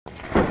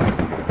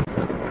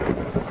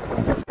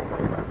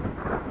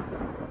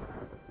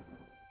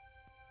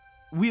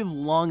We have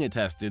long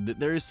attested that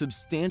there is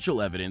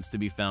substantial evidence to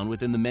be found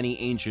within the many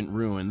ancient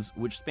ruins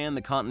which span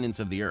the continents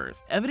of the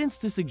Earth, evidence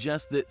to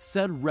suggest that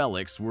said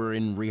relics were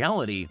in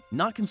reality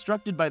not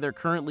constructed by their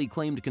currently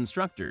claimed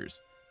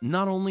constructors.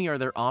 Not only are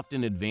there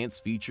often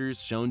advanced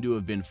features shown to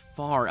have been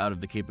far out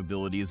of the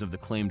capabilities of the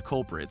claimed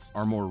culprits,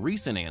 our more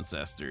recent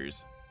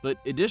ancestors, but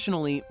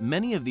additionally,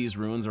 many of these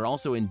ruins are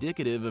also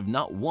indicative of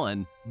not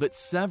one, but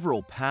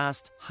several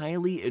past,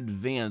 highly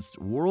advanced,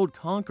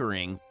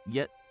 world-conquering,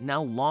 yet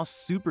now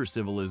lost super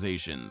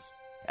civilizations.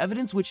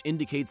 Evidence which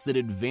indicates that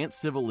advanced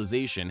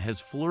civilization has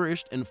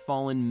flourished and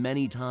fallen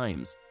many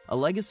times, a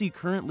legacy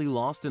currently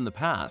lost in the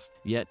past,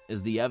 yet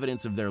as the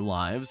evidence of their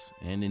lives,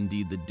 and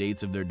indeed the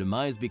dates of their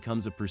demise,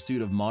 becomes a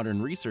pursuit of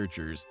modern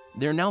researchers,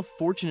 they're now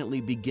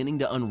fortunately beginning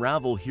to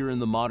unravel here in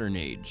the modern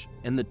age,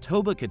 and the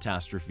Toba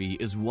catastrophe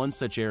is one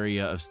such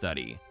area of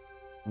study.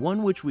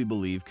 One which we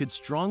believe could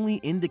strongly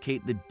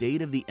indicate the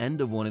date of the end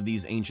of one of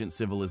these ancient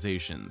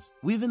civilizations.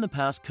 We've in the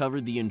past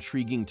covered the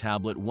intriguing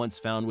tablet once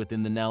found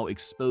within the now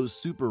exposed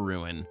super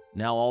ruin,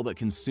 now all but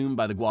consumed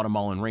by the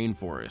Guatemalan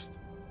rainforest.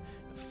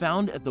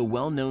 Found at the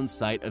well-known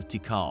site of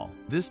Tikal,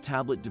 this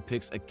tablet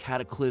depicts a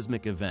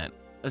cataclysmic event,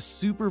 a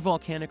super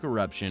volcanic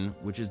eruption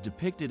which is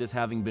depicted as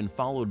having been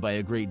followed by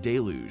a great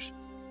deluge.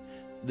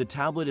 The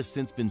tablet has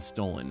since been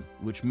stolen,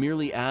 which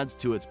merely adds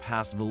to its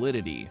past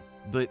validity,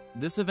 but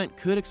this event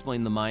could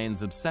explain the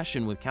Mayans'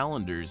 obsession with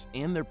calendars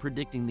and their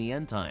predicting the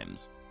end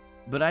times.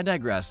 But I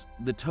digress.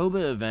 The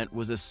Toba event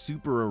was a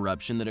super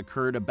eruption that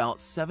occurred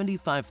about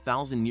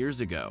 75,000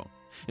 years ago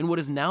in what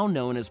is now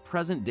known as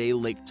present-day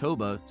Lake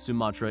Toba,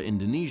 Sumatra,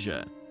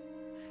 Indonesia.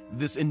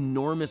 This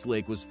enormous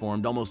lake was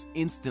formed almost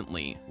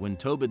instantly when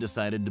Toba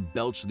decided to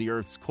belch the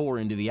Earth's core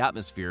into the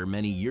atmosphere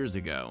many years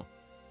ago.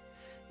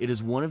 It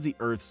is one of the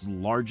Earth's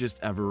largest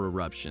ever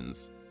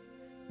eruptions.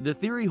 The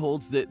theory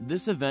holds that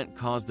this event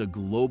caused a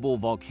global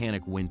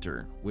volcanic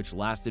winter, which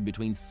lasted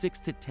between 6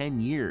 to 10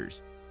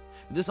 years.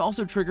 This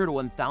also triggered a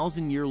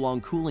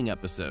 1,000-year-long cooling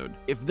episode.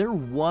 If there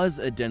was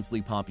a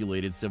densely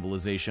populated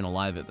civilization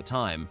alive at the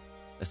time,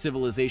 a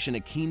civilization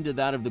akin to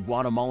that of the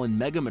Guatemalan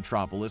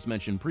megametropolis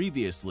mentioned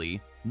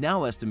previously,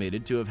 now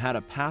estimated to have had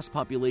a past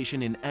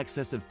population in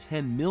excess of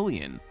 10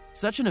 million,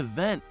 such an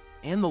event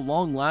and the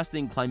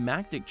long-lasting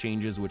climactic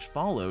changes which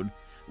followed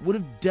would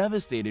have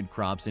devastated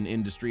crops and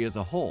industry as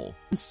a whole.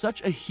 In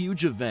such a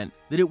huge event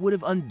that it would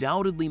have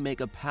undoubtedly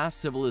made a past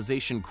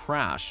civilization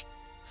crash,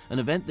 an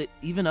event that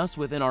even us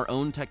within our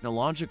own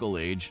technological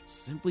age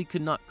simply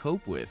could not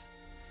cope with,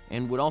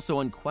 and would also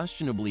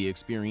unquestionably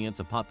experience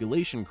a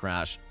population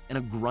crash and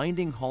a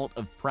grinding halt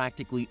of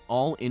practically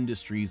all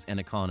industries and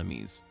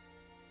economies.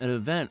 An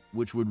event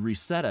which would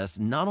reset us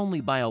not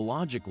only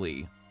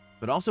biologically,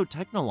 but also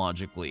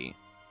technologically.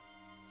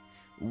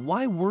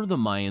 Why were the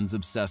Mayans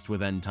obsessed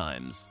with end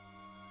times?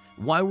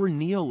 Why were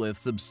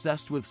Neoliths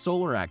obsessed with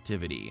solar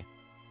activity?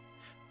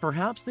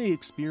 Perhaps they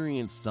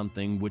experienced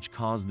something which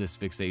caused this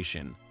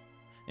fixation.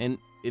 And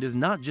it is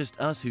not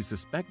just us who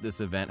suspect this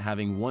event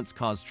having once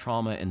caused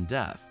trauma and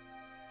death.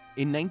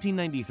 In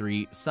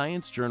 1993,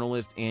 science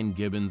journalist Ann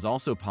Gibbons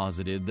also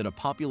posited that a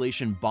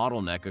population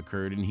bottleneck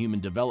occurred in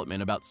human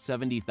development about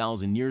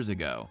 70,000 years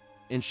ago,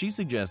 and she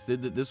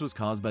suggested that this was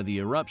caused by the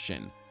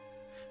eruption.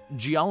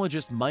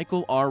 Geologist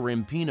Michael R.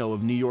 Rampino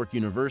of New York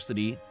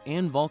University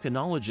and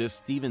volcanologist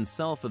Stephen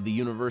Self of the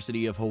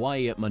University of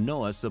Hawaii at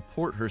Manoa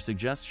support her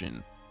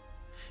suggestion.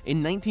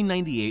 In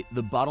 1998,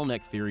 the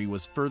bottleneck theory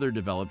was further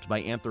developed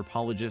by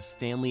anthropologist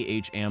Stanley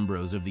H.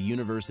 Ambrose of the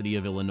University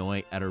of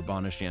Illinois at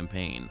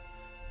Urbana-Champaign.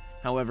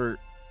 However,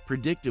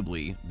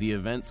 predictably, the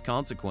event's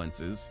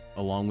consequences,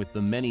 along with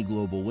the many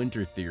global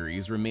winter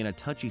theories, remain a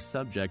touchy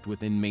subject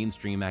within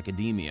mainstream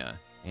academia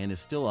and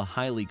is still a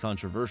highly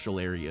controversial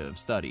area of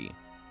study.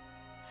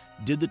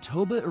 Did the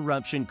Toba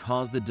eruption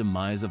cause the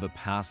demise of a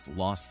past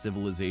lost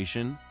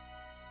civilization?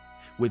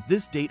 With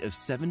this date of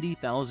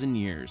 70,000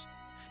 years,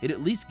 it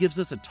at least gives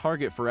us a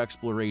target for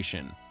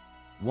exploration,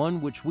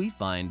 one which we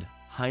find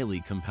highly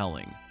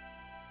compelling.